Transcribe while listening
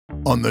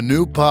On the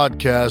new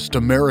podcast,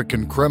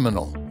 American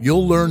Criminal,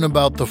 you'll learn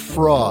about the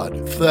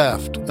fraud,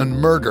 theft, and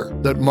murder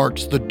that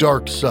marks the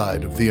dark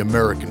side of the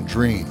American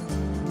dream.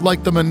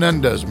 Like the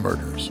Menendez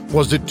murders.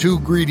 Was it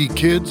two greedy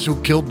kids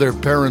who killed their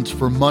parents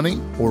for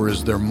money, or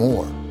is there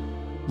more?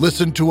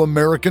 Listen to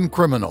American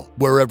Criminal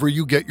wherever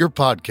you get your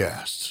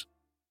podcasts.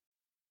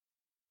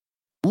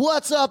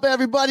 What's up,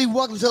 everybody?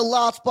 Welcome to the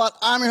Loud Spot.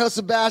 I'm your host,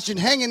 Sebastian,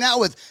 hanging out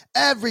with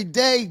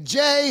Everyday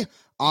Jay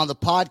on the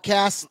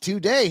podcast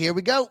today. Here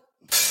we go.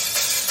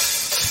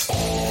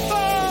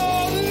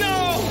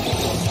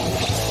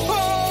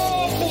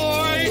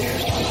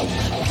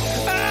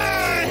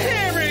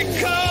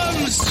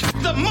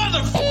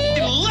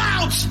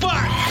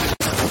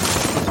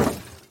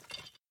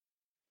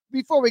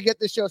 Before we get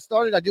this show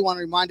started, I do want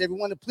to remind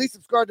everyone to please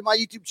subscribe to my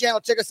YouTube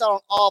channel. Check us out on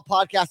all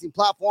podcasting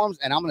platforms.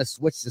 And I'm going to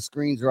switch the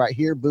screens right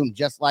here. Boom,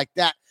 just like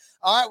that.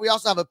 All right. We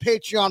also have a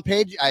Patreon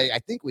page. I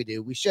think we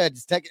do. We should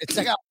just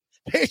check out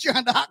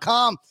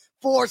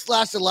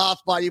patreon.com/the Loud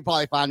Spot. You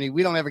probably find me.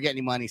 We don't ever get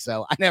any money,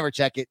 so I never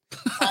check it.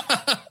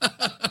 I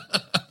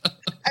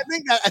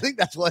think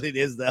that's what it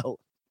is, though.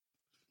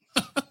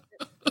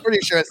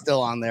 Pretty sure it's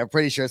still on there.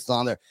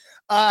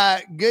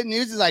 Good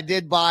news is I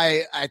did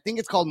buy, I think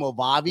it's called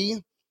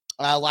Movavi.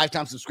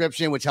 Lifetime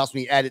subscription, which helps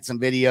me edit some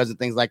videos and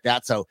things like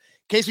that. So in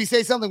case we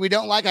say something we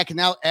don't like, I can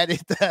now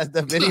edit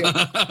the video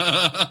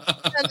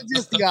and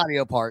just the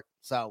audio part.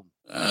 So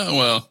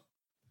well,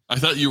 I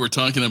thought you were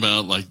talking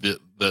about like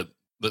that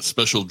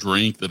special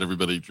drink that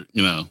everybody,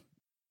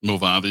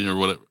 Movavi or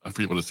whatever. I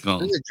forget what it's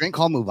called. There's a drink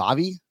called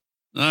Movavi.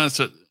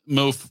 It's a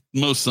Mo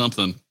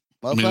something.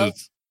 Mofo? I mean,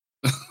 it's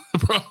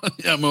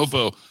yeah,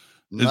 Mofo.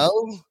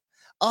 Oh,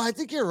 I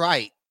think you're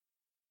right.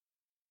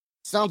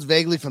 Sounds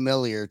vaguely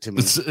familiar to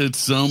me. It's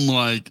some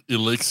like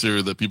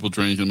elixir that people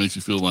drink and makes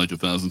you feel like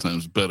 1,000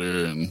 times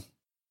better. And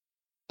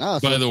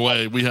by the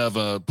way, we have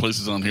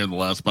places on here in the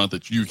Last Spot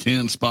that you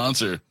can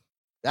sponsor.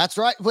 That's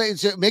right. Wait,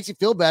 so it makes you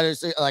feel better.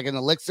 So like an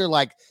elixir,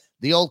 like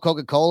the old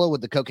Coca-Cola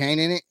with the cocaine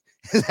in it.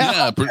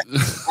 That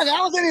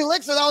was an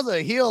elixir. That was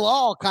a heal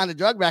all kind of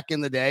drug back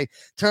in the day.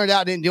 Turned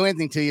out it didn't do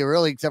anything to you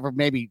really, except for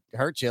maybe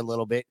hurt you a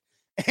little bit.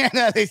 And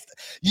I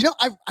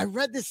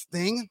read this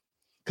thing.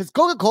 Because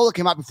Coca-Cola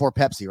came out before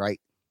Pepsi, right?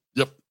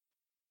 Yep.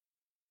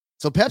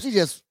 So Pepsi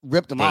just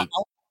ripped them off.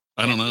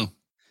 I don't know.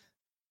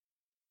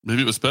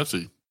 Maybe it was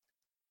Pepsi.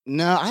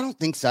 No, I don't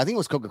think so. I think it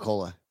was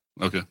Coca-Cola.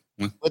 Okay.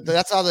 But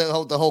that's how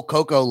the whole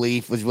cocoa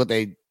leaf was what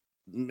they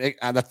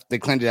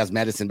claimed it as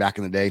medicine back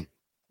in the day.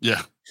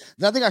 Yeah.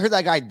 I think I heard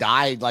that guy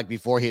died like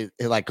before he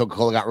like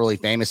Coca-Cola got really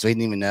famous, so he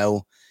didn't even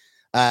know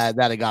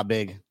that it got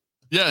big.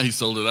 Yeah, he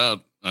sold it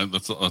out.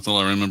 That's all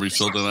I remember. He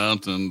sold it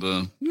out,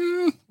 and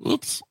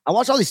whoops. I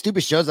watch all these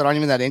stupid shows that aren't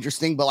even that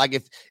interesting. But like,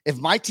 if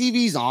my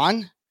TV's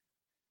on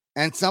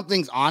and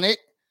something's on it,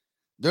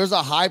 there's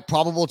a high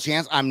probable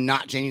chance I'm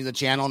not changing the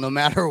channel, no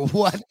matter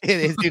what it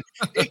is. Dude.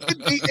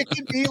 It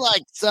could be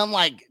like some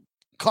like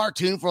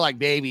cartoon for like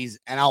babies,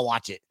 and I'll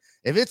watch it.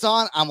 If it's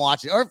on, I'm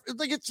watching. Or if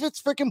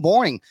it's freaking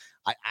boring.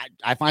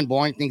 I find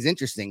boring things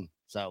interesting.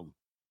 So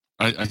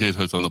I hate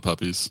hooked on the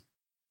puppies.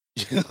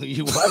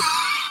 You what?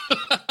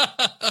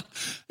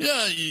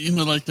 Yeah,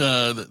 like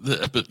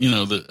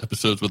the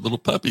episodes with little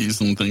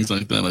puppies and things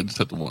like that. I just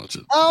have to watch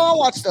it. Oh, I'll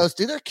watch those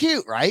too. They're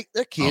cute, right?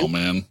 They're cute. Oh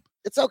man,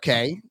 it's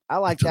okay. I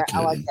like that. Okay.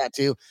 I like that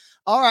too.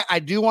 All right, I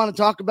do want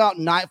to talk about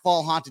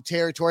Nightfall Haunted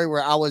Territory,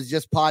 where I was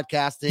just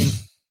podcasting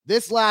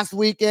this last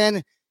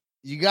weekend.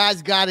 You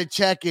guys got to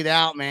check it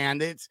out,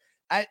 man.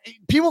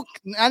 People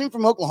not even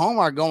from Oklahoma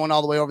are going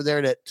all the way over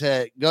there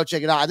to go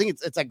check it out. I think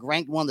it's like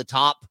ranked one of the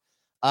top.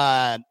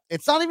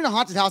 It's not even a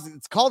haunted house.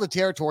 It's called a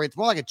territory. It's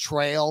more like a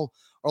trail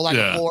or like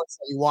a forest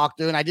that you walk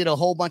through. And I did a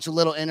whole bunch of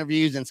little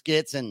interviews and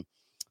skits and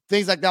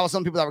things like that with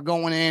some people that were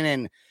going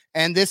in.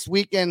 And this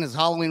weekend is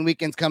Halloween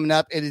weekend's coming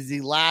up. It is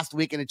the last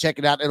weekend to check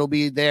it out. It'll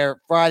be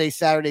there Friday,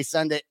 Saturday,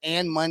 Sunday,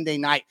 and Monday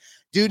night.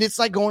 Dude, it's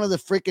like going to the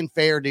freaking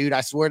fair, dude. I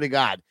swear to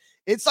God.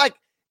 It's like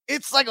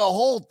a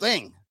whole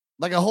thing.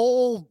 Like a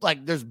whole,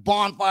 like there's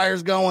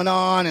bonfires going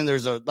on and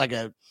there's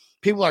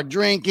people are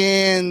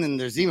drinking and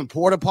there's even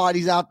porta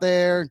potties out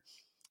there.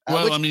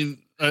 Well, I mean,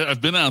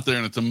 I've been out there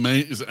and it's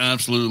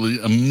absolutely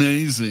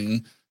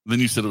amazing. Then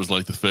you said it was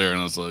like the fair,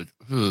 and I was like,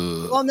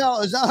 ugh. Well,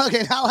 no, it's not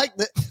okay. I like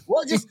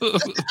just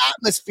the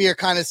atmosphere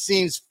kind of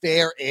seems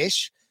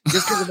fair-ish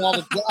just because of all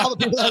the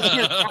people that are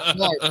here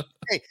outdoors.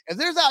 Hey, if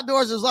there's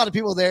outdoors, there's a lot of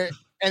people there,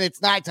 and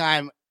it's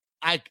nighttime.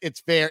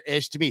 It's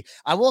fair-ish to me.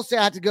 I will say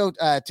I had to go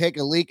take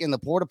a leak in the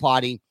porta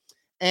potty,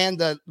 and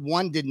the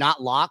one did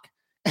not lock,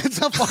 and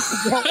so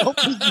fucking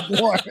opens the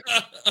door.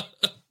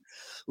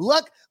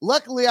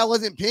 Luckily, I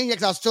wasn't peeing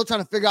because I was still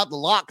trying to figure out the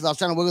lock because I was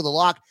trying to wiggle the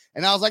lock.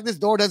 And I was like, this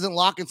door doesn't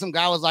lock. And some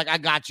guy was like, I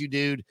got you,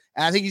 dude.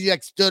 And I think he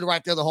like stood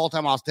right there the whole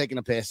time I was taking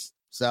a piss.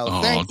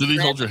 So did he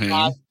hold your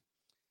hand?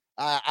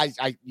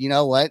 You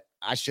know what?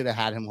 I should have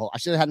had him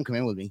come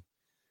in with me.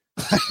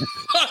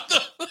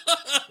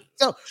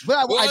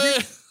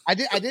 I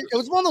did. It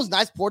was one of those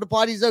nice porta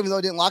potties though, even though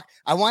it didn't lock.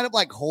 I wound up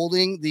like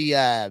holding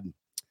the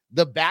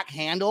back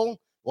handle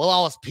while I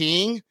was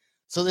peeing.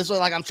 So this way,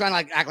 like I'm trying to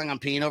like act like I'm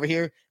peeing over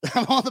here.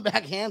 I'm on the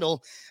back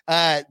handle.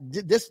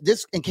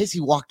 This in case he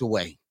walked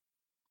away.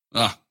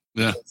 Yeah,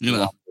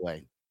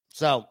 Away.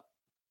 So,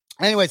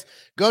 anyways,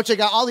 go check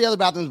out all the other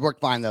bathrooms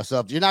work fine though. So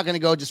if you're not going to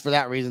go just for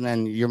that reason,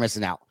 then you're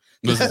missing out.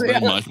 Was his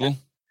name Michael?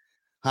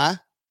 Huh?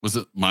 Was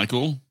it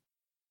Michael?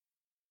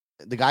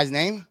 The guy's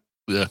name?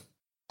 Yeah,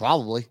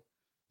 probably.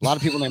 A lot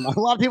of people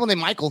named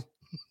Michael.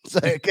 So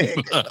it could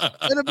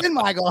have been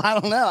Michael. I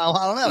don't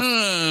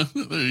know.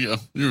 There you go.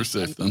 You were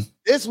safe then.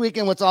 This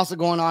weekend, what's also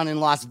going on in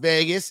Las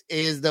Vegas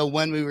is the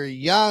When We Were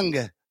Young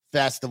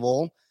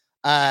festival,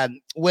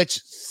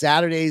 which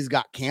Saturdays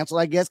got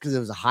canceled, I guess, because it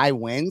was high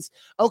winds.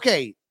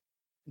 Okay,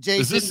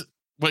 Jason.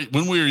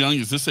 When We Were Young,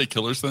 is this a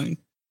Killers thing?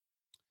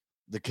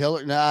 The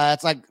Killer? No,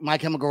 it's like My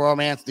Chemical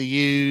Romance, The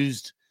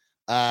Used,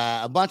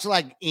 a bunch of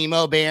like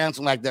emo bands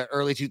from like the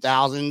early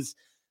 2000s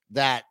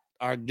that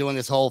are doing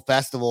this whole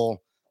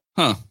festival.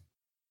 Huh.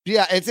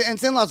 Yeah,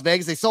 it's in Las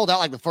Vegas. They sold out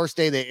like the first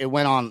day that it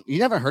went on. You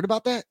never heard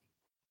about that?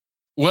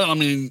 Well, I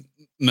mean,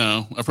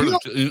 no. I've heard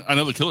I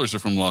know the Killers are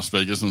from Las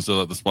Vegas, and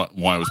so that's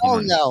why I was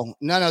wondering.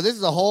 No. This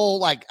is a whole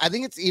like I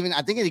think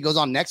it goes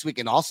on next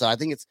weekend also. I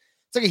think it's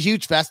like a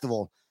huge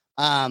festival.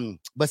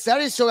 But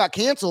Saturday's show got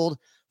canceled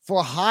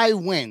for high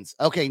winds.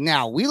 Okay,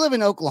 now we live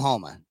in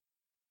Oklahoma.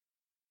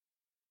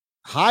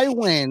 High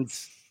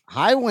winds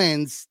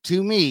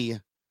to me,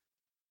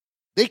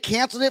 they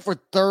canceled it for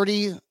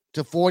 30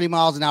 to 40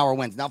 miles an hour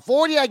winds. Now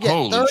 40, I get.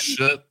 Holy 30,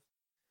 shit!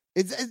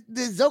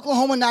 Does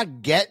Oklahoma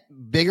not get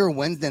bigger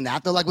winds than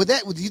that? Though, like with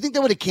that, do you think they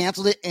would have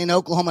canceled it in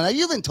Oklahoma? Now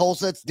you live in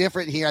Tulsa; it's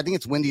different here. I think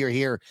it's windier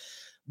here,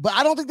 but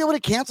I don't think they would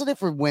have canceled it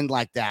for wind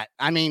like that.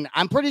 I mean,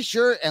 I'm pretty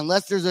sure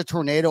unless there's a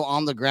tornado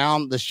on the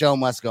ground, the show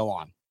must go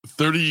on.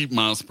 30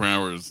 miles per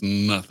hour is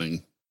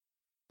nothing.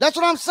 That's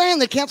what I'm saying.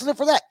 They canceled it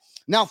for that.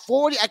 Now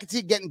 40, I could see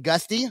it getting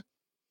gusty. You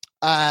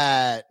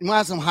might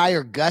have some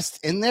higher gusts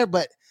in there,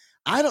 but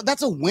I don't.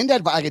 That's a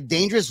like a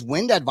dangerous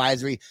wind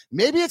advisory.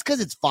 Maybe it's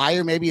because it's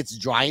fire. Maybe it's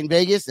dry in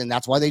Vegas, and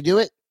that's why they do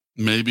it.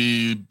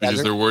 Maybe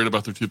because they're worried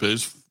about their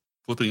toupees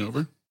flipping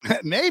over.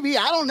 Maybe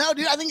I don't know,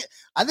 dude. I think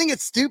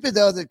it's stupid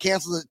though that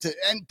canceled it.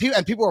 And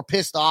people were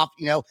pissed off,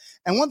 you know.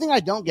 And one thing I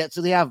don't get,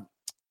 so they have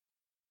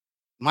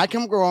My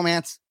Chemical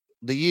Romance,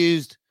 The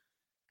Used,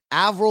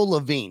 Avril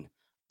Lavigne.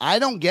 I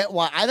don't get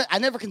why. I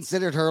never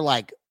considered her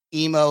like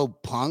emo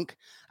punk.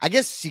 I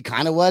guess she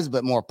kind of was,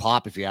 but more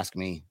pop, if you ask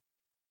me.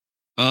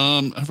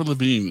 Avril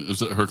Lavigne,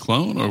 is it her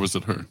clone or was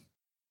it her?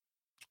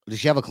 Does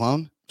she have a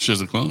clone? She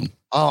has a clone.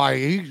 Oh, are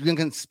you doing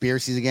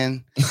conspiracies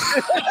again? Is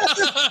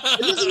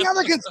this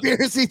another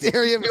conspiracy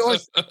theory of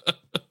yours?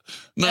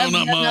 No,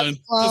 not mine.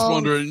 Just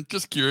wondering,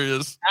 just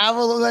curious.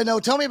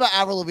 Tell me about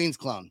Avril Lavigne's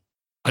clone.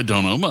 I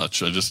don't know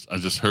much. I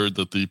just heard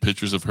that the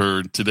pictures of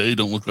her today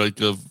don't look like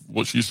of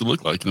what she used to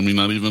look like. I mean,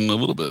 not even a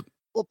little bit.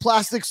 Well,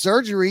 plastic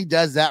surgery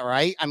does that,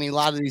 right? I mean, a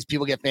lot of these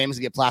people get famous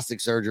and get plastic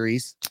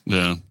surgeries.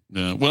 Yeah.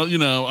 Well, you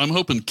know, I'm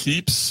hoping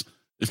Keeps,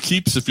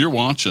 if you're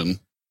watching,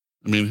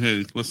 I mean,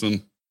 hey,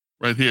 listen,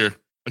 right here,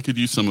 I could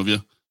use some of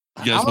you.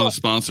 You guys want to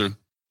sponsor?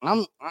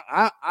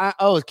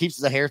 It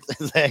Keeps the hair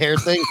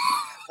thing.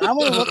 I'm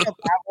gonna look up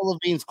Avril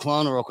Lavigne's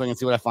clone real quick and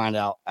see what I find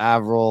out.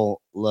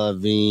 Avril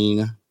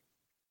Lavigne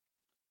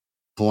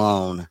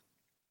clone.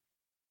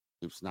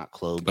 Oops, not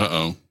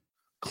clone.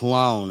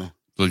 Clone.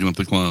 Looking at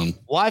the clone.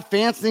 Why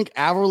fans think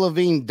Avril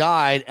Lavigne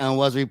died and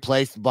was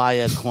replaced by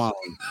a clone?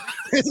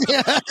 You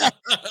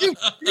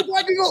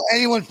might Google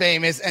anyone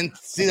famous and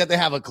see that they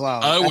have a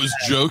clone. I was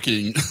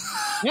joking.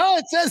 No,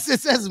 it says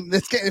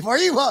for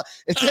you. Well,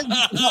 it says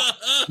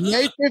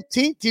May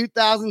 15th,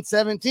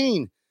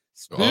 2017.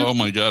 Oh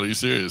my God, are you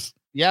serious?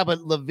 Yeah,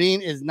 but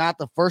Lavigne is not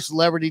the first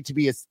celebrity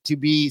to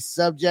be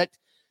subject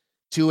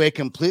to a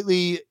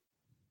completely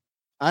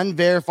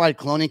unverified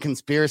cloning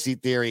conspiracy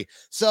theory.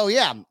 So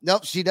yeah,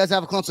 nope, she does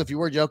have a clone. So if you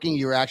were joking,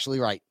 you were actually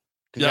right.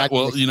 Yeah,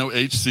 well, you know,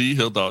 HC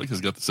Hill Dog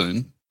has got the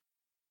same.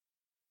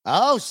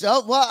 Oh,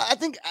 so well, I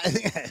think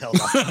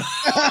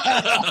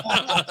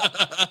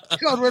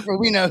Code word for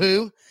we know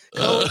who.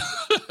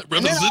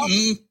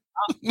 Representing.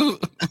 I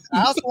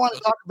also want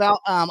to talk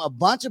about a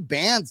bunch of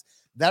bands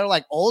that are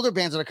like older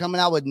bands that are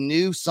coming out with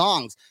new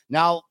songs.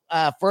 Now,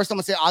 first I'm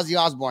gonna say Ozzy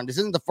Osbourne. This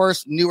isn't the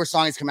first newer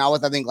song he's come out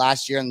with. I think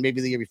last year and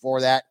maybe the year before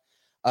that.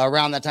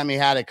 Around that time, he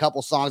had a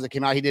couple songs that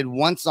came out. He did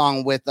one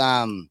song with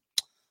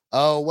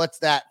what's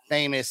that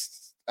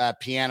famous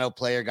piano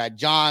player guy?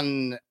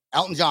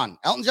 Elton John.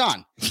 That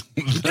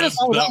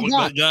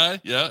guy?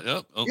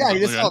 Yeah. He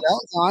just called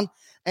Elton John.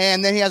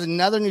 And then he has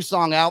another new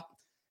song out.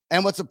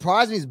 And what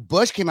surprised me is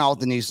Bush came out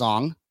with a new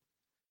song.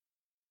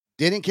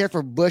 Didn't care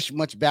for Bush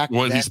much back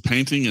then. He's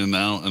painting and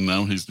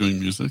now he's doing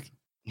music?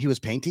 He was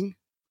painting?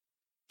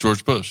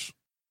 George Bush.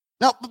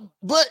 No,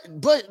 but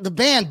the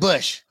band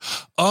Bush.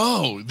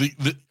 Oh,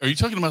 are you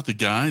talking about the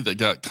guy that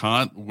got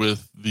caught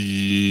with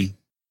the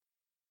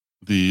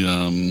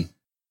I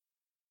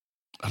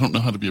don't know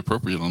how to be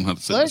appropriate on how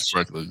to say this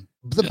correctly.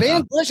 The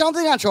band Bush, I don't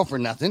think I got in trouble for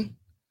nothing.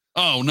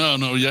 Oh, no.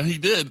 Yeah, he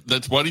did.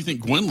 Why do you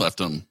think Gwen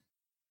left him?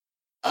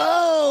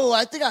 Oh,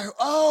 I think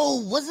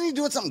wasn't he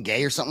doing something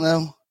gay or something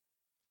though?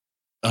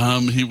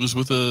 He was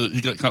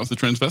he got caught with a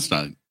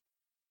transvestite.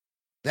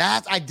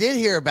 I did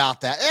hear about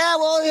that. Yeah,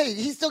 well,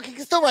 he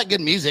can still write good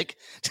music.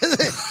 Just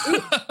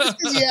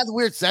because he has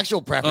weird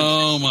sexual preferences.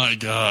 Oh my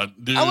god,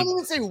 dude! I wouldn't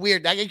even say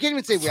weird. I can't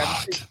even say weird.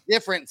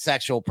 Different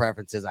sexual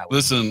preferences. I would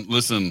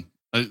listen.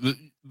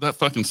 That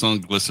fucking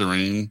song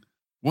 "Glycerine."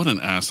 What an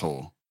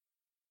asshole!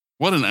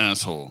 What an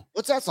asshole!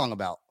 What's that song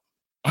about?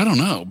 I don't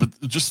know, but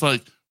just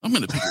like I'm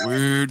gonna pick a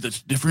word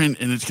that's different,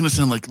 and it's gonna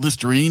sound like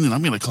Listerine, and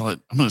I'm gonna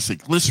say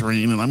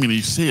glycerine, and I'm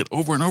gonna say it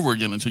over and over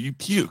again until you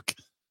puke.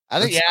 I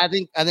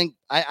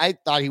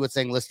thought he was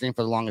saying Listerine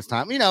for the longest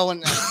time. You know,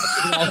 when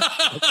I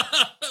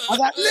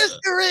got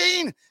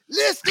Listerine.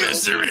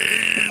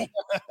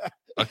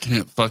 I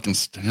can't fucking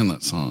stand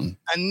that song.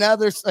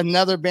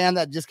 Another band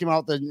that just came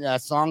out with the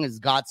song is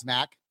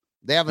Godsmack.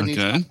 They have a new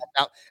song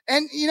out,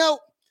 and you know,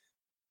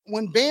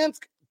 when bands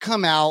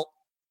come out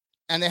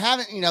and they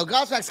haven't,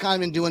 Godsmack's kind of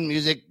been doing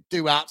music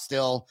throughout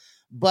still,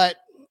 but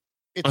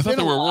I thought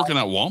they were working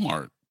at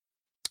Walmart.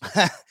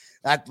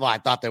 I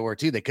thought they were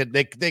too. They could have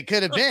been. They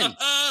came out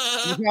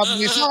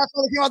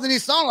the new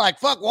song. Like,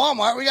 fuck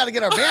Walmart, we got to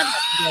get our band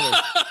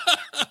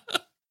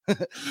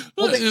together.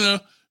 Well,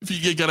 if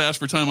you got to ask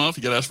for time off,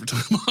 you got to ask for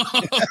time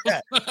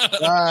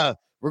off.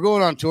 We're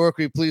going on tour.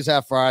 Can we please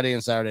have Friday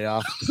and Saturday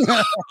off?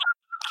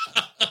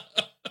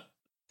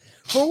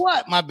 For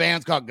what? My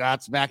band's called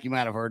Godsmack. You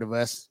might have heard of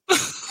us.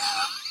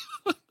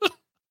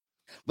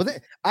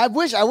 But I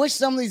wish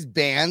some of these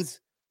bands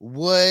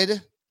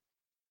would,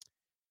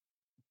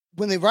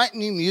 when they write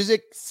new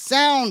music,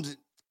 sound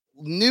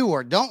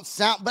newer. Don't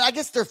sound, but I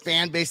guess their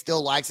fan base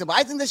still likes it. But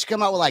I think they should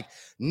come out with like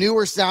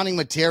newer sounding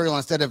material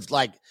instead of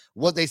like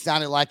what they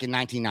sounded like in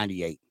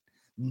 1998.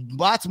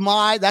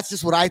 That's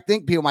just what I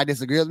think. People might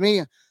disagree with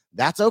me.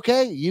 That's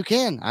okay. You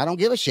can. I don't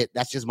give a shit.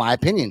 That's just my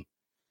opinion.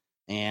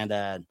 And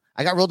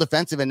I got real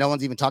defensive and no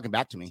one's even talking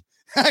back to me.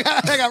 I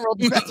got real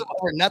defensive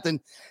over nothing.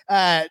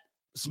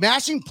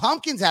 Smashing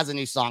Pumpkins has a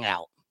new song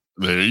out.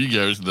 There you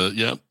go.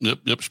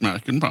 Yep.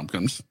 Smashing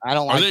Pumpkins. I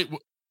don't like it.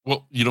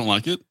 Well, you don't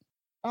like it?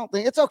 I don't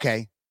think it's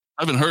okay.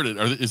 I haven't heard it.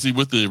 Is he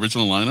with the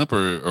original lineup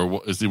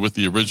or is he with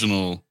the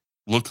original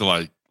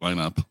lookalike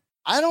lineup?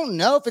 I don't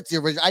know if it's the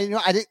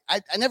original. I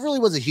never really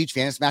was a huge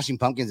fan of Smashing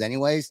Pumpkins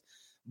anyways,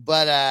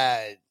 but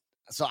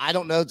so I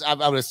don't know.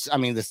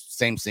 The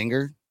same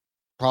singer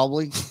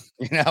probably.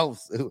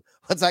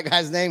 What's that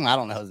guy's name? I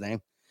don't know his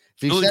name.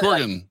 Billy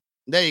Corgan.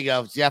 There you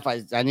go. Yeah,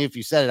 I knew if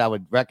you said it, I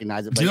would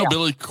recognize it. Do you know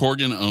Billy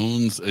Corgan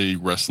owns a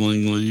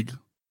wrestling league?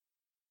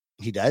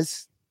 He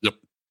does? Yep.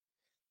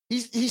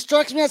 He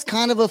strikes me as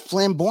kind of a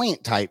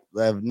flamboyant type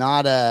of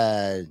not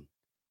a.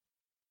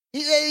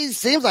 He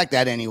seems like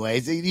that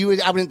anyways.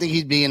 I wouldn't think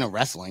he'd be into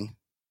wrestling.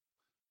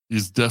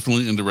 He's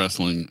definitely into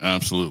wrestling.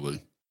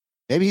 Absolutely.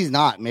 Maybe he's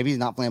not. Maybe he's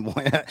not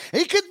flamboyant.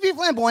 He could be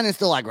flamboyant and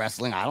still like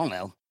wrestling. I don't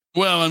know.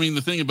 Well, I mean,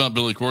 the thing about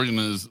Billy Corgan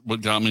is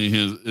what got me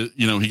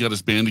he got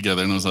his band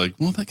together and I was like,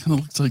 well, that kind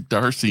of looks like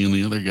Darcy and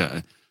the other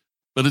guy,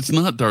 but it's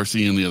not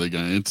Darcy and the other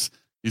guy.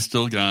 He's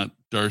still got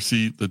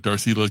Darcy, the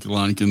Darcy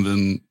lookalike, and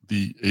then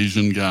the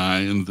Asian guy.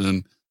 And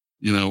then,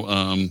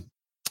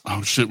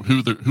 oh shit.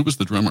 Who was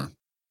the drummer?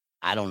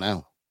 I don't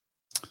know.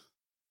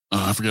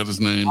 I forgot his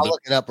name. I'll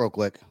look it up real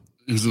quick.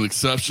 He was an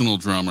exceptional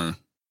drummer,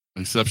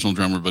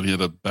 but he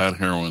had a bad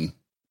heroin.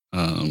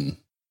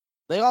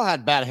 They all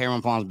had bad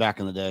heroin problems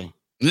back in the day.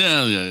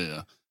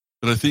 Yeah.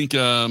 But I think,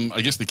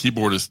 I guess the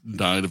keyboardist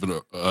died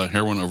of a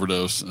heroin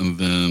overdose, and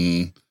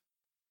then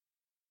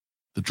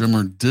the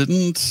drummer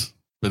didn't,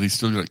 but he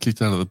still got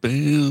kicked out of the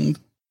band.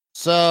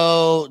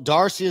 So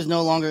Darcy is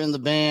no longer in the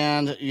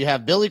band. You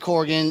have Billy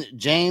Corgan,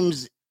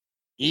 James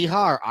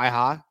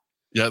Iha.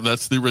 Yeah,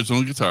 that's the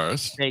original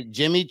guitarist. Okay,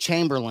 Jimmy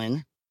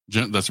Chamberlain.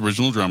 That's the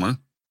original drummer.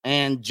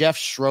 And Jeff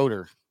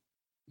Schroeder.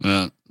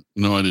 Yeah.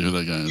 No idea who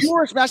that guy is. You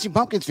were a Smashing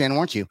Pumpkins fan,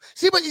 weren't you?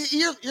 See, but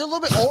you're a little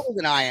bit older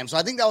than I am, so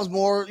I think that was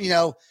more,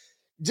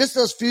 just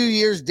those few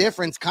years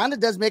difference kind of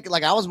does make it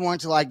like I was more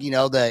into like,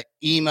 the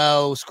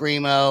emo,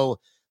 screamo,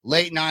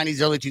 late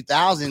 90s, early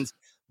 2000s.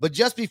 But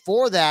just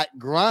before that,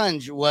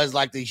 grunge was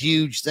like the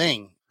huge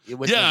thing.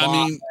 Yeah, I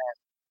mean,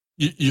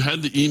 you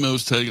had the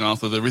emos take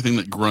off of everything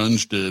that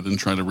grunge did and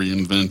try to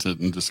reinvent it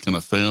and just kind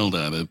of failed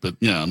at it. But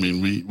yeah, I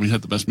mean, we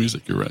had the best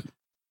music. You're right.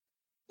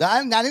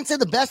 I didn't say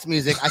the best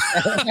music.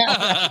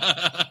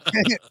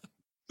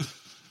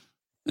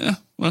 Yeah,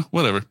 well,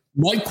 whatever.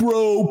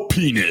 Micro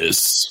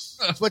penis.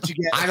 That's what you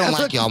get. I don't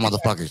like y'all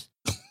motherfuckers.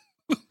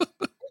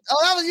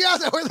 That was you.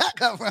 Where'd that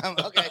come from?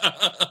 Okay.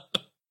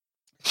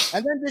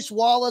 And then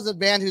Dishwalla's a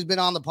band who's been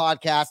on the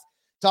podcast.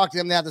 Talked to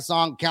them. They have the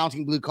song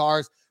Counting Blue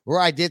Cars, where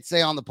I did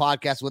say on the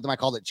podcast with them, I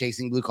called it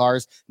Chasing Blue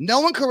Cars. No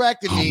one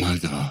corrected me. Oh my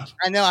God.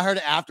 I know. I heard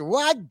it after.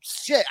 What?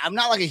 Shit. I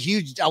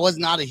was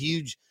not a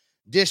huge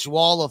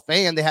Dishwalla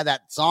fan. They had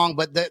that song,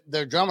 but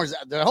their drummers,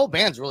 their whole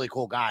band's really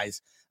cool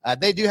guys.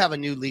 They do have a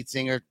new lead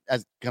singer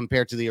as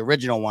compared to the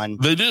original one.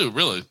 They do,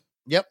 really.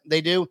 Yep,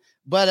 they do.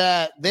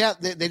 But they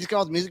just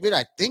got out the music video.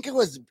 I think it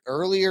was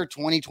earlier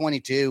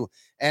 2022,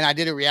 and I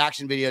did a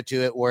reaction video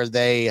to it where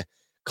they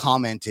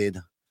commented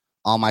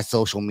on my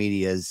social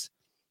medias.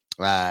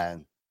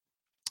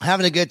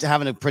 having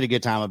a pretty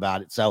good time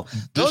about it. So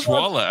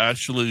Dishwalla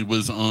actually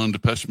was on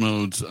Depeche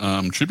Mode's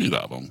tribute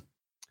album.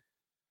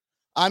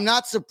 I'm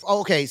not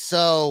okay.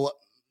 So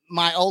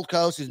my old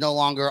co-host, who's no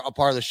longer a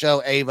part of the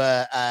show,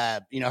 Ava,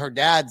 her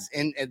dad's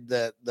in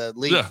the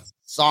lead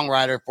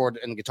songwriter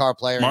and guitar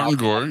player. Martin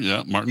Gore.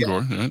 Yeah.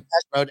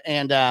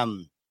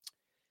 And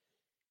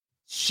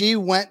she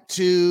went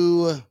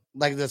to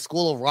like the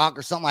School of Rock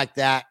or something like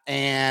that.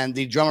 And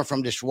the drummer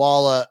from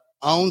Dishwalla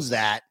owns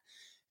that.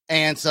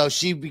 And so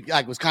she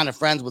was kind of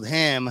friends with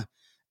him.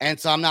 And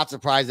so I'm not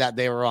surprised that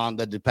they were on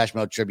the Depeche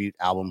Mode tribute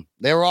album.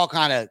 They were all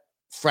kind of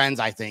friends,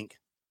 I think.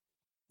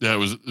 Yeah, it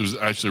was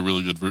actually a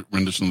really good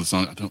rendition of the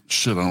song. I don't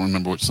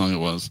remember which song it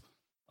was.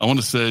 I want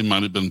to say it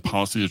might have been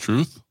Policy of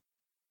Truth.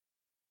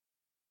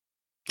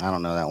 I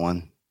don't know that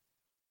one.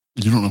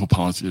 You don't know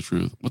Policy of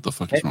Truth? What the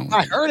fuck is wrong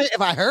with you?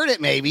 If I heard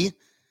it, maybe.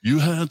 You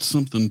had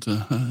something to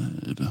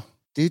hide.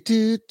 Do,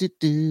 do, do,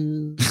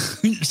 do.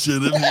 You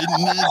should have hidden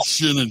it,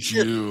 shouldn't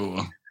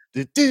you?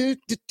 Do, do,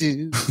 do,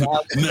 do.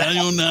 Now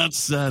you're not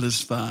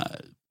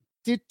satisfied.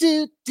 Do,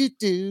 do, do,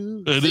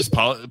 do. It is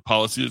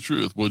Policy of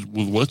Truth with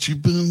what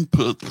you've been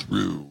put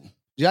through.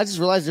 Dude, I just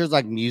realized there's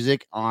like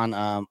music on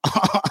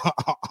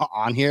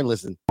on here.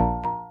 Listen.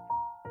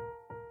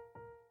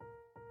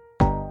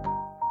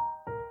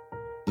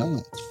 No,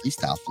 it's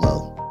freestyle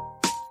flow.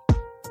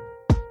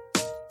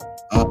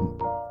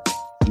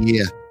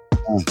 Yeah.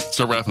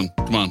 Start rapping.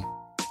 Come on.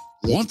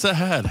 Yeah. Once I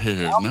had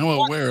hair, now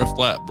I wear a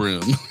flat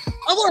brim.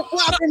 I wear a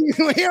flat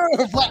brim. Here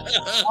a flat.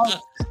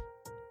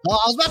 I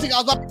was about to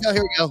go.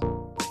 Here we go.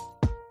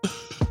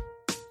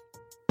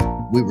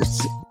 We were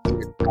sitting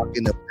here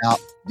talking about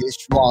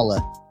Dishwalla.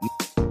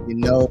 You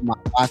know, my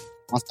wife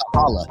wants to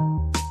holla.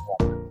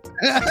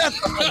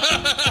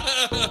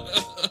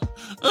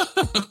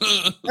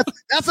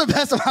 That's the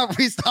best of our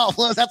freestyle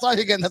flows. That's all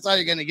you're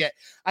gonna get.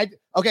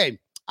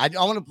 We're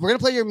gonna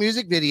play your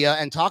music video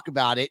and talk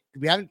about it.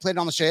 We haven't played it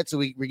on the show yet, so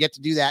we get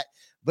to do that.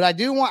 But I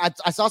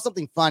saw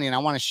something funny and I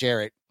want to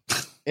share it.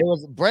 It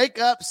was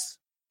breakups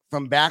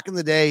from back in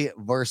the day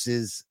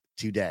versus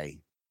today.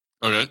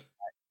 Okay.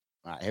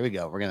 All right, here we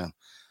go. We're gonna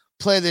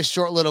play this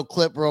short little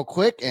clip real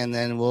quick, and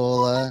then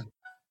we'll.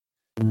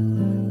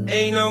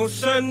 Ain't no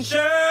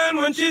sunshine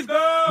when she's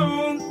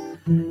gone.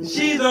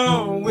 She's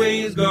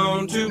always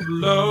gone too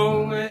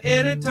long.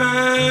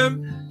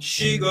 Anytime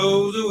she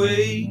goes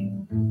away.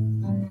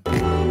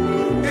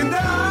 And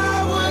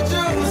I would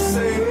just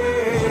say,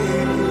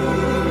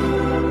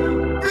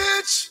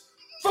 bitch,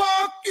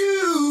 fuck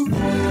you.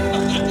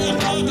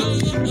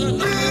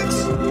 Bitch,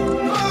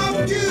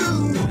 fuck you.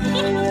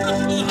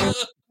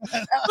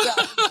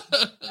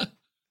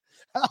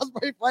 That was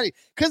pretty funny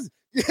because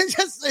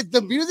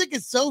the music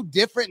is so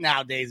different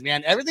nowadays,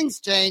 man. Everything's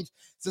changed.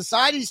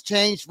 Society's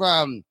changed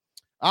from,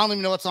 I don't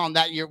even know what's on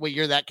that year, what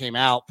year that came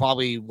out.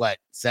 Probably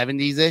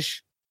 70s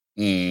ish.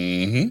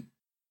 Mm-hmm.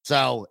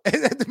 So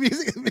the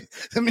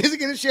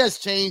music industry has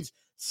changed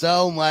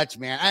so much,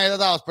 man. I thought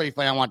that was pretty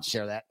funny. I wanted to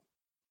share that.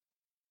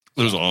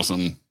 It was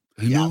awesome.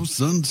 No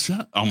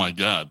sunshine. Oh my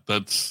God.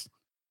 That's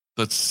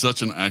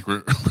such an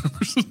accurate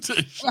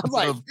representation of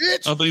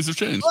how things have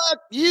changed.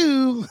 Fuck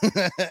you.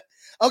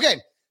 Okay.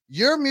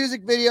 Your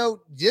music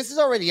video, this is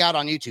already out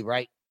on YouTube,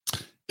 right?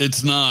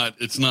 It's not.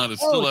 It's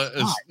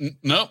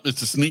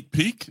a sneak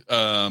peek.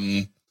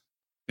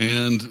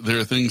 And there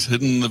are things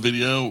hidden in the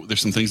video.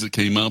 There's some things that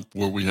came up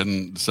where we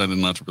hadn't decided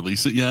not to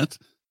release it yet.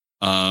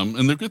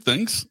 And they're good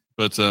things,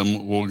 but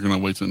we're going to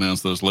wait to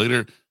announce those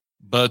later.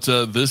 But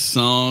this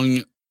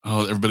song,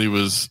 everybody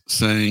was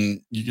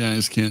saying, you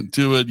guys can't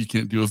do it. You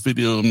can't do a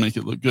video and make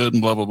it look good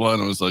and blah, blah, blah.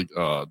 And I was like,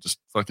 just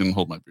fucking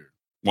hold my beer.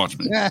 Watch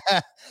me.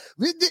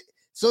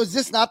 So is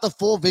this not the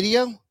full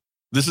video?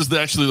 This is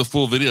actually the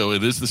full video.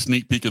 It is the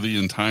sneak peek of the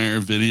entire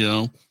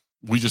video.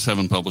 We just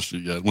haven't published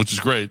it yet, which is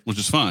great, which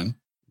is fine.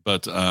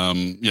 But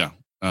I'm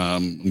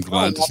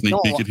glad to sneak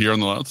peek it here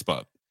on the Loud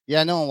Spot.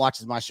 Yeah, no one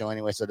watches my show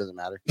anyway, so it doesn't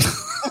matter.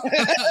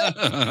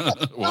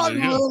 Well,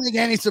 not ruining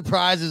any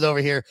surprises over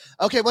here.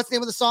 Okay, what's the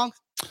name of the song?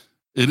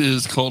 It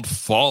is called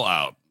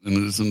Fallout, and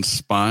it is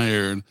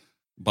inspired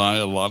by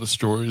a lot of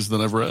stories that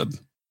I've read.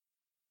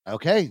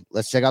 Okay,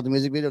 let's check out the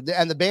music video.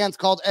 And the band's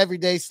called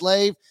Everyday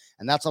Slave,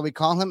 and that's why we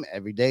call him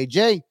Everyday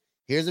J.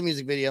 Here's the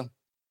music video.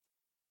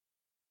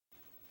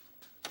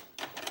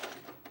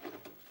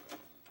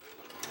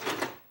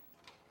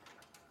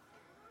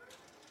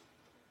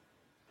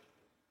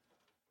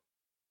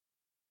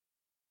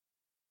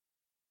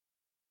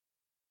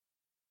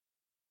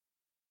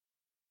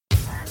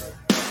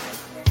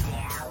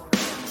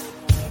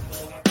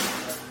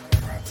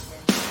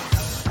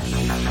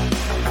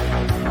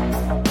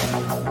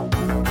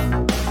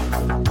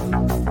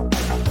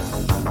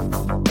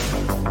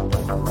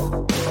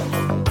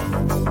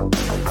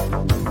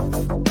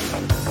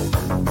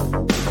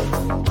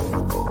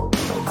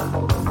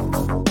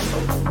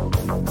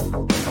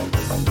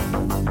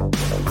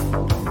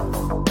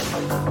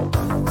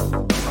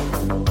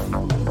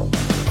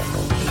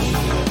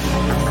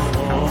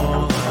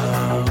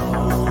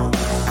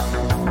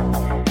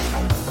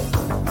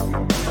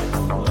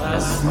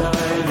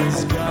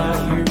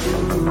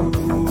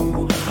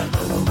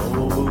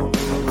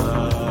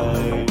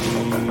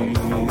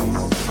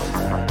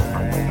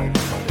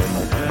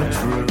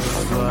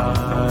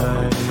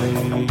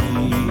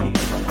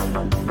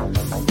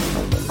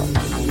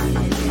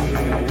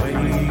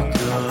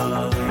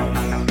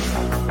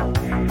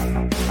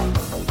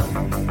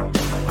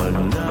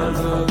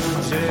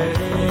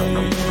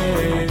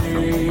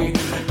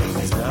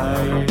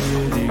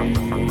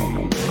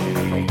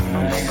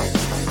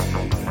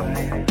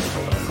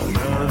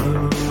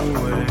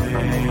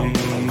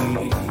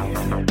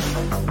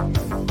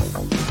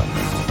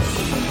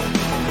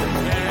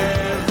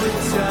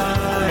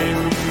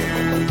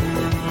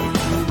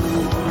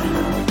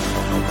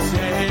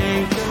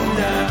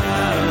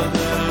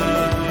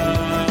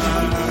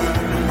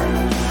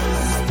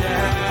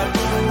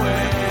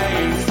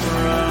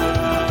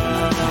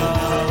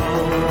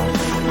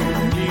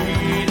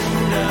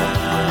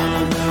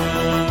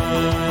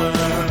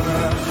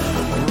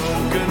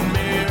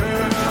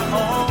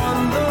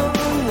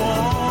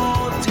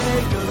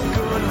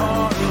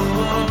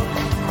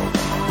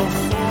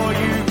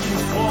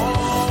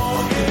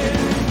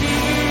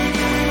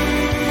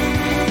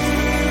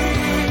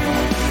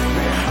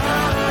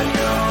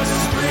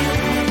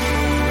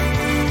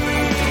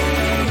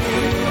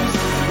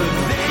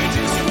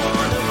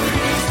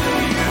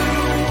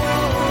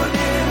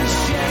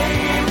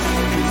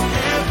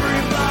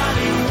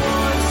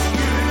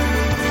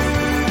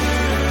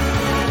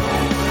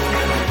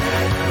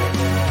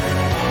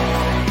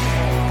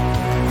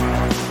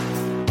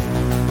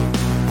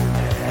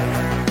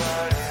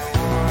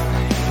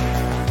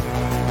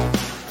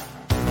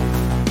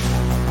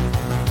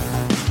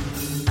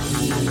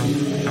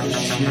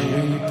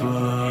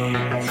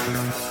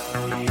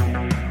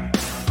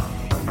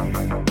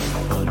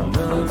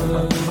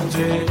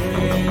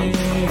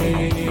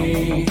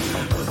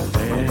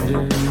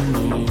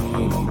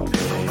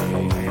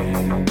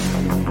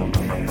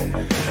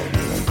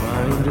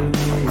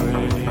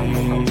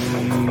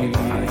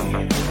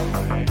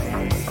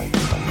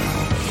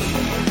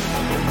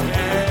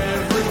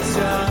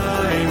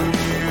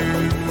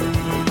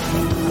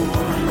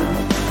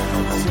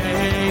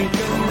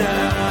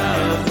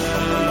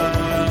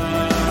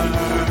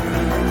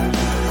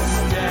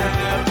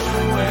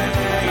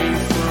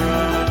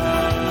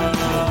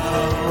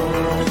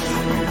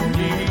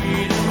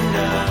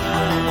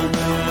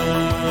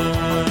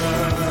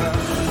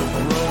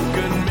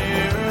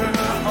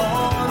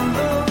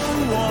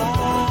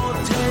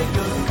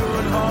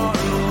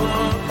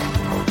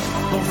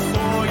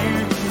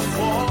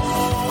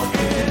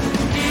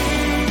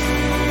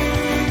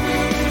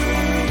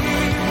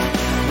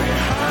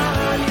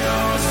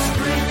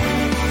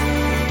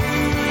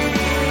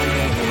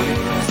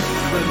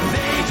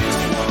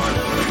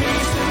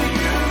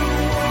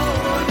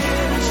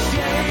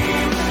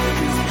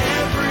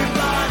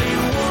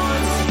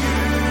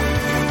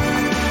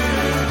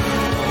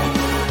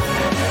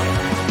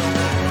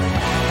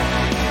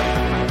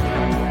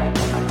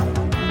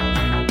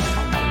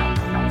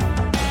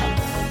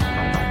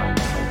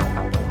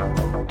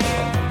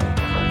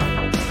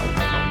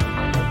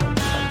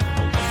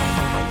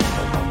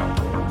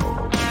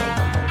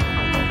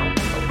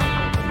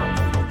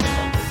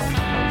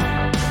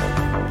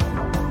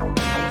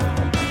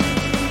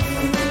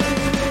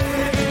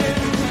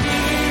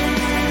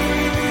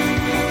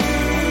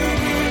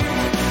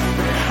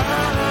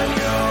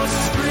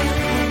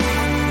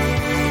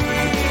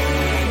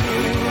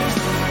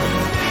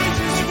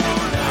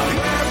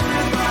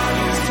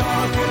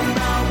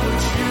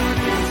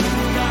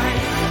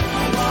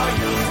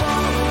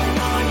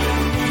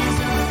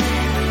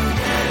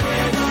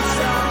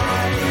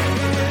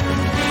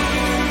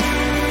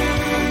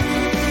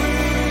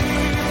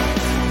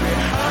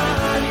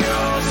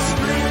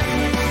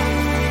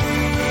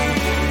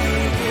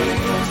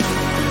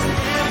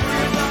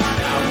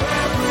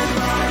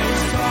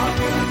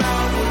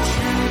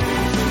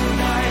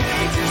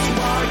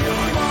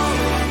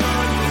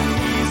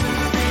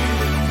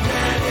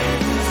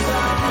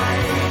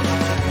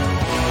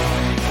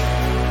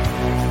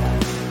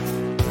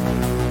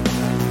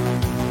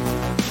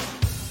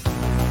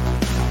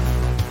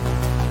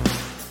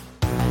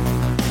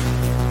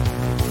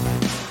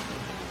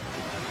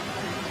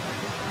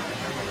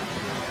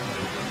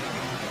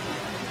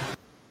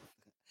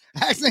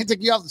 accidentally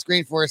took you off the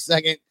screen for a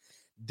second.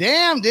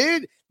 Damn,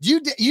 dude.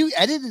 You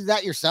edited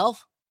that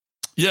yourself?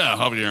 Yeah,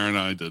 Javier and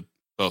I did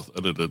both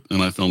edited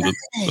and I filmed it.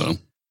 So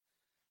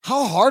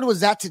how hard was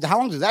that how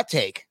long did that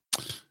take?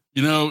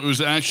 You know, it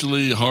was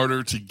actually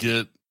harder to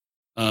get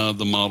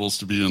the models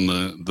to be in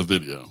the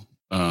video.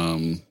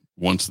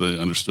 Once they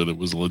understood it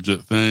was a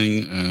legit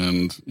thing,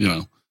 and you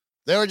know,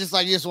 they were just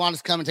like, you just want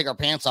us to come and take our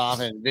pants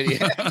off and video. Is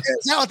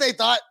that what they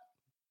thought?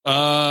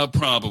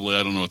 Probably.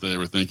 I don't know what they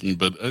were thinking,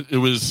 but it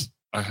was.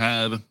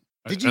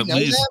 Did you know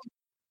them?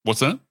 What's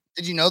that?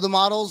 Did you know the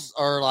models,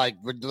 or like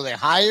were they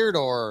hired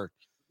or?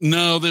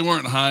 No, they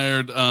weren't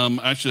hired.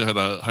 Actually, I had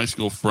a high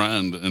school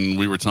friend, and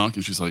we were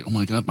talking. She's like, "Oh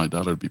my god, my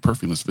daughter would be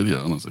perfect in this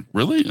video." And I was like,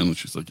 "Really?" And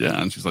she's like, "Yeah."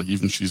 And she's like,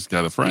 "Even she's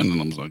got a friend."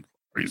 And I was like,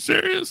 "Are you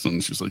serious?"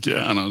 And she's like,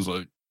 "Yeah." And I was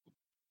like,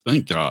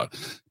 "Thank God,"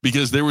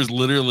 because there was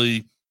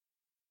literally,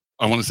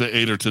 I want to say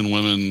 8 or 10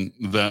 women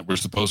that were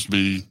supposed to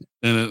be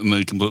in it, and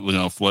they completely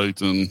all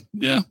flaked. And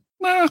yeah,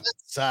 that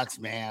sucks,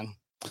 man.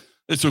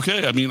 It's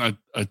okay. I mean,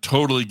 I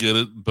totally get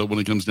it, but when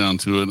it comes down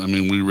to it, I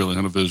mean, we really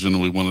had a vision,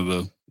 and we wanted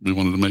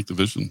to make the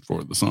vision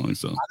for the song.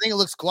 So I think it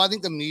looks cool. I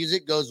think the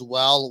music goes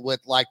well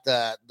with like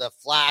the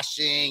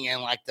flashing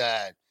and like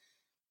the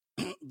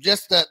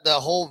just the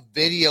whole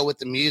video with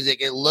the music.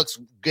 It looks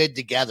good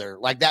together.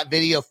 Like that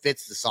video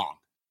fits the song.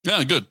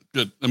 Yeah, good.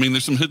 I mean,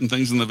 there's some hidden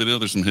things in the video.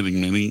 There's some hidden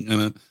meaning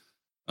in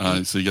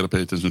it. So you got to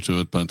pay attention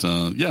to it. But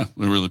yeah,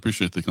 we really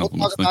appreciate the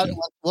compliments.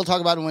 We'll talk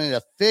about it when it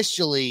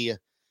officially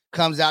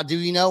comes out. Do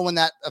you know when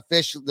that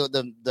official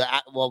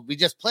well, we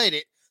just played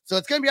it, so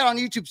it's going to be out on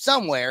YouTube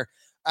somewhere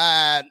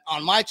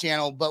on my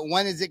channel. But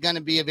when is it going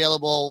to be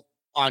available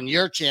on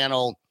your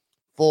channel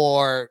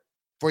for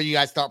you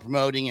guys to start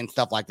promoting and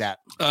stuff like that?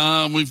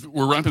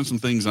 We're wrapping some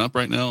things up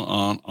right now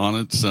on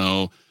it,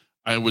 so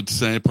I would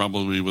say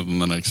probably within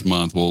the next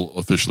month we'll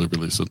officially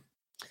release it.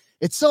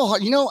 It's so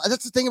hard. You know,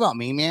 that's the thing about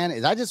me, man,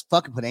 is I just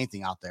fucking put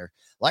anything out there.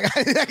 I'm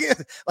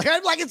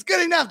like, it's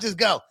good enough. Just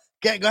go.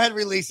 Okay, go ahead and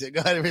release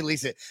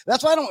it.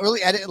 That's why I don't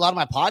really edit a lot of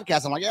my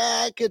podcasts. I'm like,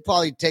 yeah, I could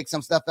probably take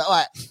some stuff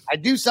out. I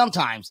do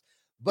sometimes,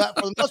 but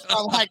for the most part,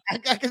 I'm like,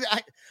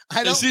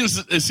 I don't.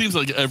 It seems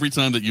like every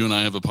time that you and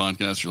I have a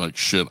podcast, you're like,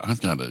 shit, I've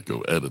got to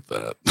go edit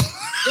that.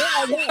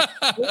 Yeah.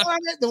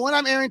 The one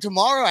I'm airing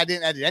tomorrow, I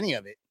didn't edit any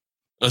of it.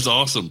 That's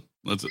awesome.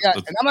 And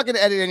I'm not going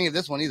to edit any of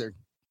this one either.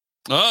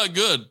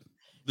 Good.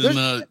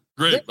 Then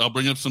great. I'll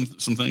bring up some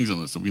things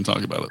in this so we can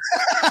talk about it.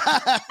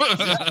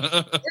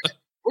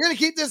 We're going to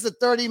keep this a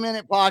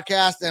 30-minute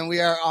podcast, and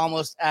we are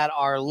almost at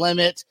our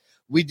limit.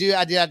 I did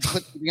have to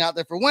put something out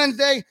there for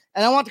Wednesday,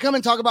 and I want to come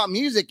and talk about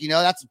music. You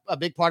know, that's a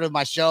big part of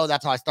my show.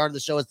 That's how I started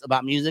the show, is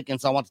about music, and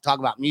so I want to talk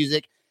about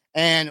music.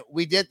 And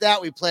we did that.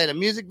 We played a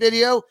music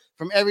video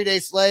from Everyday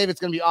Slave.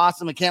 It's going to be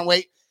awesome. I can't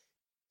wait.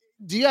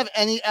 Do you have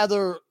any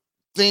other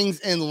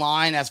things in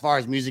line as far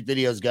as music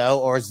videos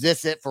go, or is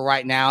this it for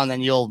right now, and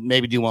then you'll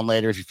maybe do one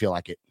later if you feel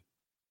like it?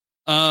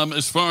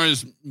 As far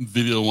as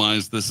video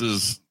wise, this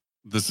is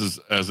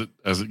as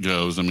it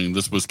goes. I mean,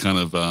 this was kind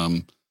of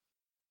the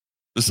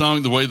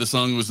way the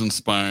song was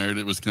inspired.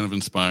 It was kind of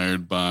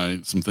inspired by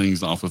some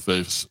things off of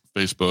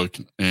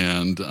Facebook,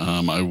 and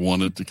I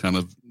wanted to kind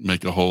of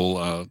make a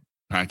whole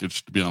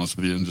package, to be honest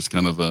with you, and just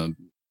kind of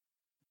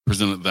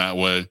present it that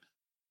way.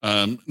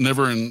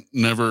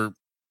 Never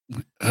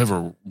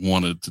ever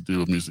wanted to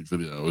do a music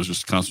video. I was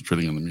just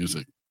concentrating on the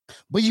music.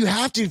 But you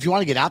have to, if you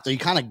want to get out there, you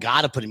kind of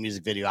got to put a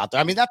music video out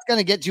there. I mean, that's going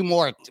to get you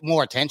more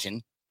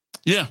attention.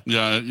 Yeah.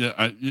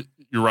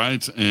 You're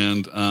right.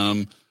 And,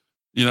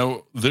 you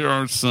know, there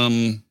are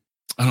some,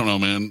 I don't know,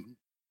 man,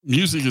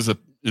 music is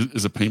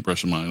a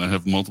paintbrush of mine. I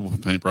have multiple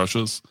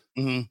paintbrushes.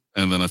 Mm-hmm.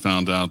 And then I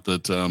found out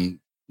that,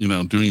 you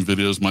know, doing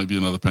videos might be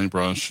another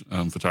paintbrush.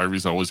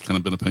 Photography's always kind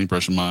of been a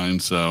paintbrush of mine.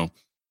 So,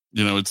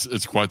 you know,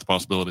 it's quite the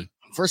possibility.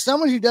 For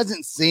someone who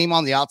doesn't seem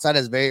on the outside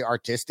as very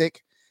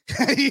artistic,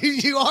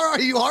 you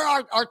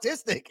are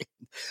artistic.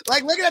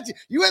 Like, looking at you,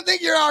 you wouldn't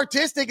think you're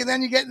artistic, and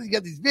then you get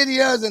these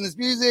videos and this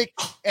music,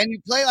 and you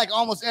play like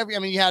almost every. I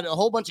mean, you had a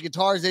whole bunch of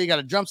guitars there. You got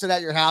a drum set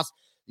at your house.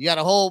 You got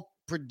a whole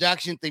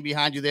production thing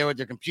behind you there with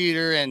your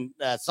computer and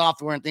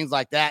software and things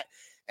like that.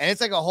 And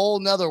it's like a whole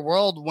nother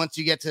world once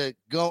you get to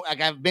go.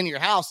 Like, I've been to your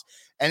house,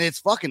 and it's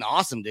fucking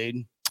awesome,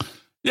 dude.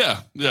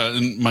 Yeah.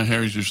 And my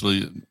hair is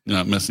usually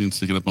messy and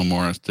sticking up on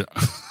more.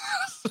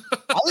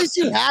 At least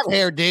you have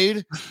hair,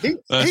 dude.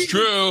 That's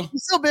true.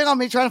 He's so big on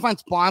me trying to find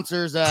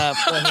sponsors. But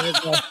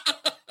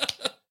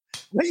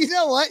you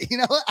know what?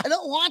 I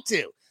don't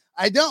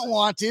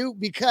want to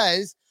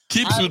because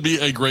Keeps would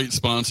be a great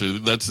sponsor.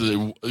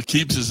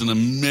 Keeps is an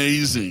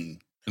amazing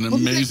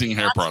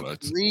hair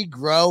product.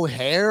 Regrow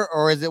hair,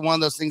 or is it one of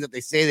those things that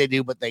they say they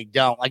do but they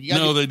don't? Like,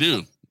 they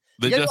do.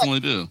 They definitely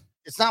do.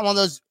 It's not one of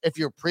those. If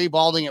you're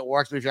pre-balding, it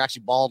works. But if you're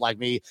actually bald like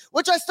me,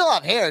 which I still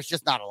have hair, it's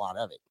just not a lot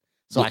of it.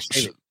 So I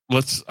shave it.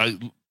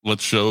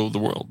 Let's show the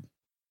world.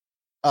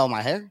 Oh,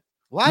 my hair?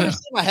 Why did I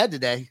see my head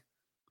today?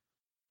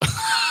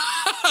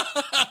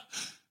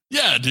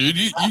 Yeah, dude,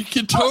 you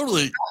can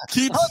totally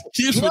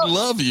Keeps would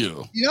love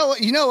you. You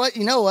know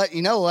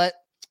what?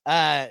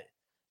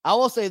 I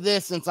will say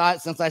this, since I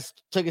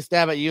took a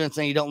stab at you and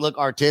saying you don't look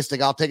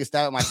artistic, I'll take a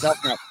stab at myself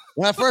now.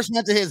 When I first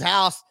went to his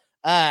house,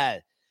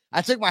 I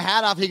took my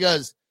hat off. He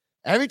goes,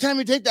 every time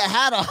you take that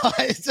hat off,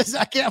 it's just,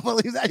 I can't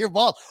believe that you're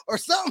bald, or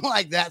something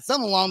like that,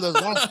 something along those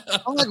lines.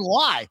 I'm like,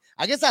 why?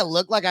 I guess I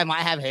look like I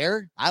might have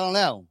hair. I don't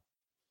know.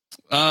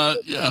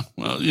 Yeah.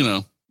 Well, you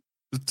know,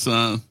 it's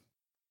I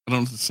don't know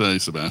what to say,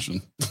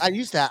 Sebastian. I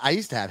used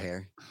to have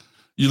hair.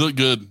 You look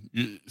good.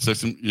 You're a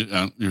sexy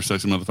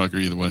motherfucker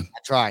either way. I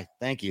try.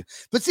 Thank you.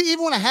 But see,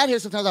 even when I had hair,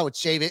 sometimes I would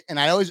shave it, and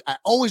I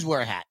always wear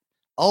a hat.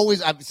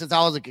 Since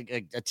I was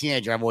a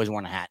teenager, I've always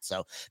worn a hat.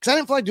 So, because I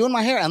didn't feel like doing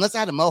my hair unless I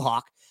had a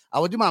mohawk. I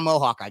would do my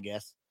mohawk, I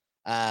guess.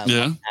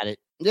 Yeah. At it.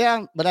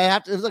 Yeah, but I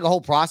have to. It was like a whole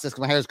process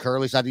because my hair is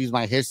curly, so I had to use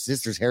my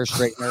sister's hair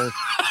straightener.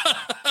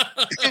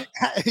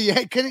 Yeah,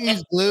 you couldn't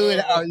use glue.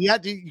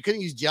 You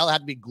couldn't use gel. It had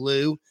to be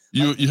glue.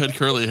 You had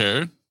curly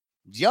hair.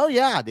 Oh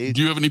yeah, dude.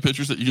 Do you have any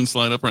pictures that you can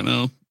slide up right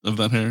now of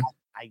that hair?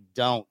 I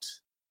don't.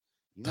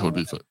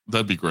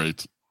 That'd be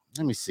great.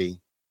 Let me see.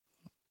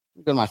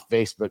 Go to my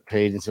Facebook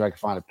page and see if I can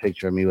find a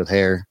picture of me with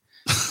hair.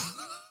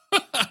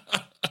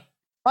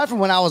 Probably from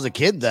when I was a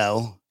kid,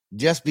 though,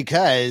 just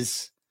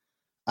because.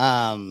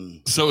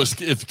 So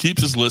if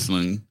Keeps is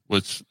listening,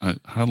 which I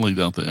highly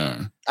doubt they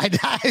are.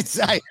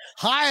 I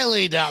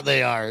highly doubt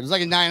they are. There's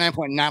like a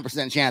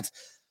 99.9% chance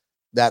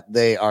that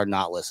they are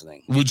not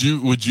listening. Would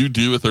you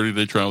do a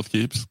 30-day trial with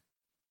Keeps?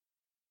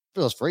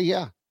 Feels free,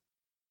 yeah.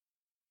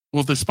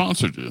 Well, if they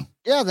sponsored you.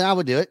 Yeah, then I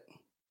would do it.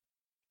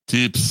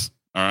 Keeps.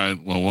 All right.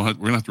 Well, we're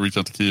gonna have to reach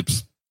out to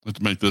Keeps. Have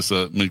to make this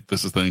a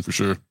thing for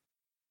sure.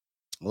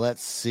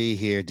 Let's see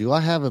here. Do I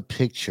have a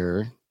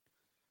picture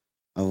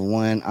of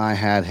when I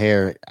had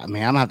hair? I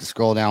mean, I'm gonna have to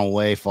scroll down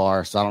way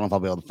far, so I don't know if I'll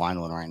be able to find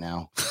one right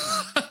now.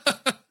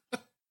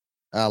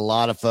 A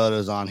lot of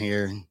photos on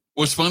here.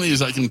 What's funny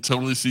is I can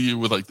totally see you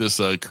with like this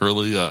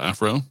curly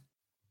afro.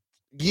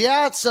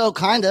 Yeah, so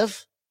kind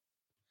of.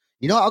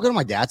 You know, I'll go to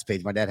my dad's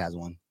page. My dad has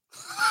one.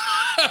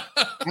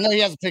 I know he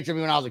has a picture of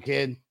me when I was a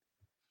kid.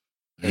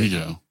 There you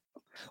go.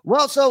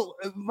 Well, so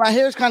my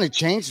hair's kind of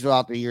changed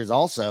throughout the years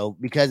also,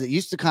 because it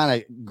used to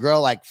kind of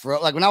grow like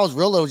when I was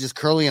real little, it was just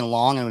curly and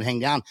long and would hang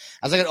down.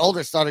 As I got older,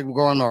 it started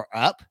growing more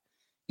up,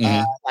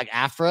 like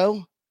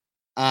afro.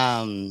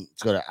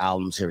 Let's go to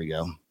albums. Here we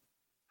go.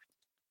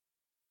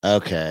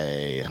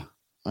 Okay.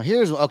 Well,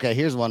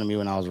 here's one of me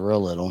when I was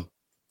real little.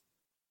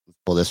 Let's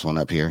pull this one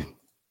up here.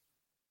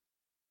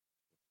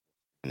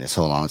 And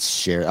hold on, let's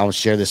share. I will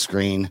share this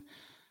screen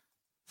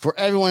for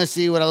everyone to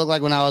see what I look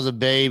like when I was a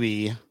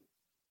baby.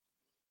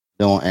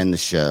 Don't end the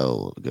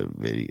show. Good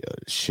video.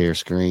 Share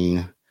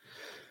screen.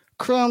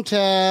 Chrome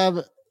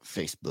tab.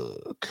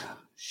 Facebook.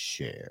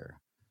 Share.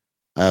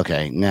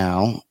 Okay,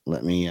 now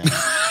let me.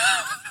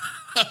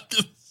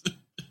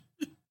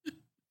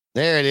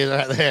 There it is,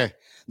 right there.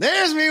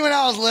 There's me when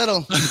I was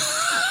little.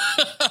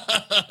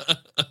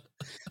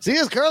 See, it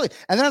was curly,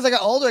 and then as I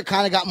got older, it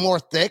kind of got more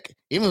thick.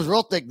 Even it was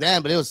real thick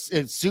then, but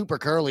it's super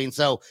curly, and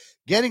so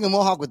getting a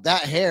mohawk with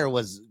that hair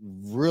was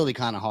really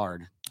kind of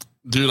hard.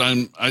 Dude,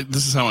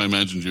 this is how I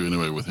imagined you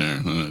anyway with hair.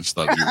 And I just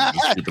thought you were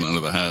just keeping under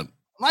the hat.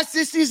 My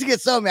sister used to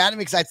get so mad at me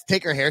because I'd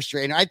take her hair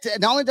straightener.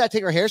 Not only did I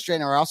take her hair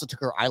straightener, I also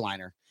took her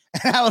eyeliner.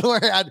 And I would wear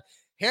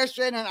hair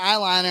straightener and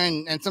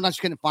eyeliner, and sometimes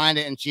she couldn't find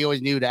it, and she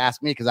always knew to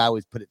ask me because I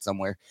always put it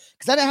somewhere.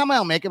 Because I didn't have my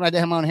own makeup, I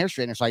didn't have my own hair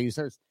straightener, so I used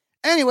hers.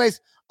 Anyways,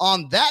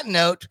 on that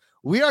note,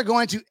 we are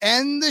going to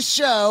end the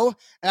show.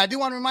 And I do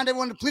want to remind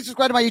everyone to please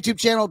subscribe to my YouTube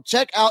channel.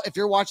 Check out, if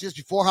you're watching this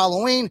before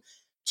Halloween,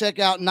 check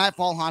out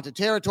Nightfall Haunted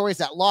Territory. It's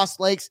at Lost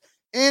Lakes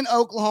in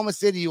Oklahoma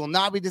City. You will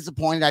not be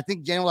disappointed. I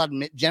think general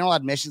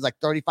admission is like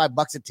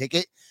 $35 a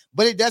ticket,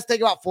 but it does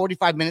take about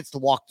 45 minutes to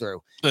walk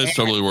through. It's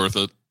totally worth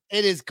it.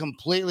 It is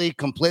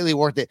completely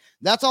worth it.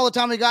 That's all the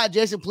time we got.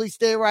 Jason, please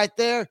stay right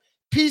there.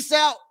 Peace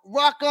out,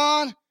 rock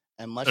on,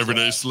 and much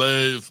Everyday love.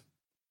 Slave.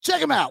 Check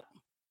him out.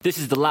 This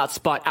is the Loud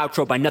Spot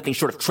outro by Nothing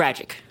Short of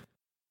Tragic.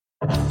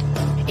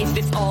 Is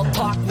this all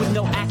talk with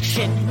no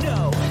action?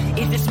 No.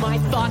 Is this my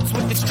thoughts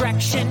with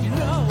distraction?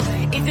 No.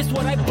 Is this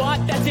what I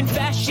bought that's in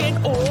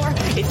fashion? Or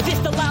is this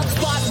the Loud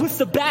Spot with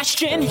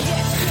Sebastian?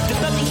 Yes.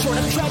 Does Nothing Short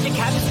of Tragic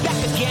have his back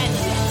again?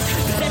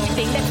 Yes. Does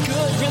everything that's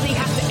good really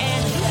have to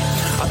end?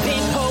 Yes. A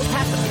pimp host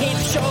has to pimp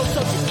show, so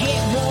to get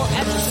more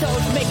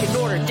episodes, make an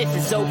order, this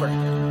is over.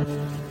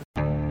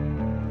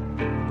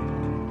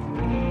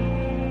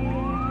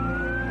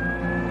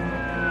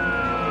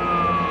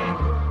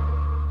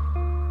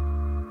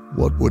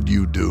 What would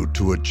you do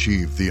to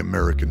achieve the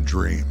American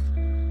dream?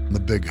 The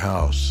big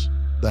house,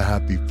 the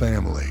happy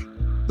family,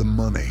 the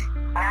money.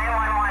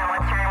 911,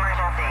 what's your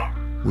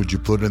emergency? Would you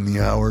put in the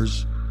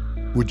hours?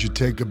 Would you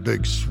take a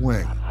big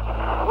swing?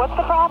 What's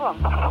the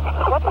problem?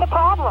 What's the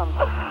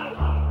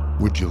problem?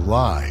 Would you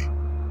lie?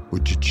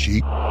 Would you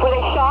cheat? Were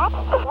they shot?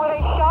 Were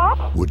they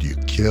shot? Would you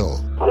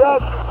kill?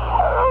 Yes.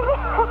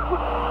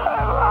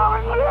 My mom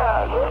is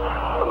dead.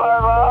 My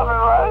mom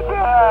is right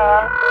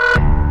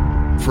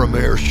there. From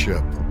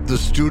Airship, the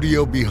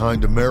studio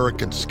behind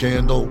American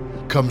Scandal,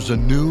 comes a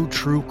new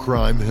true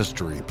crime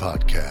history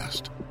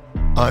podcast.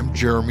 I'm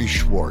Jeremy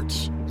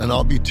Schwartz, and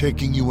I'll be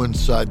taking you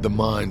inside the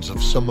minds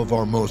of some of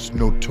our most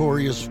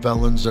notorious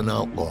felons and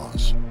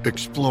outlaws,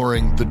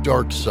 exploring the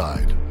dark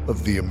side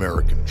of the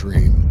American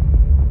dream.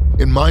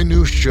 In my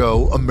new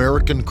show,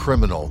 American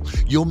Criminal,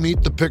 you'll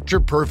meet the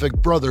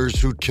picture-perfect brothers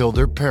who killed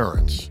their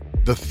parents,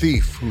 the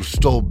thief who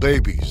stole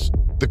babies,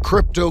 the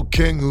crypto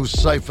king who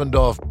siphoned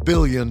off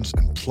billions,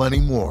 and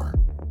plenty more.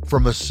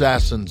 From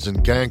assassins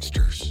and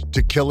gangsters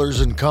to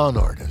killers and con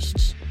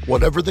artists.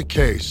 Whatever the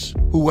case,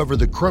 whoever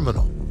the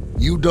criminal,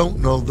 you don't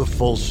know the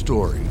full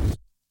story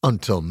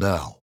until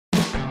now.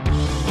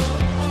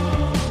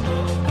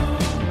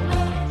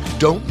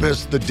 Don't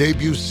miss the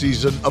debut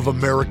season of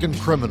American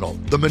Criminal,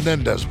 The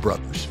Menendez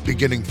Brothers,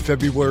 beginning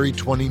February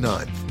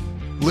 29th.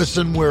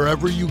 Listen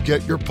wherever you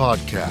get your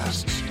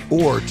podcasts,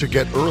 or to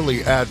get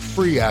early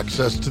ad-free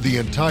access to the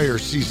entire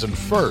season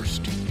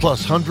first,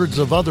 plus hundreds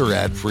of other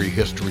ad-free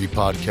history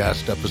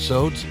podcast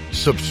episodes,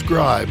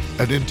 subscribe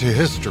at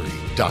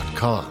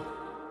IntoHistory.com.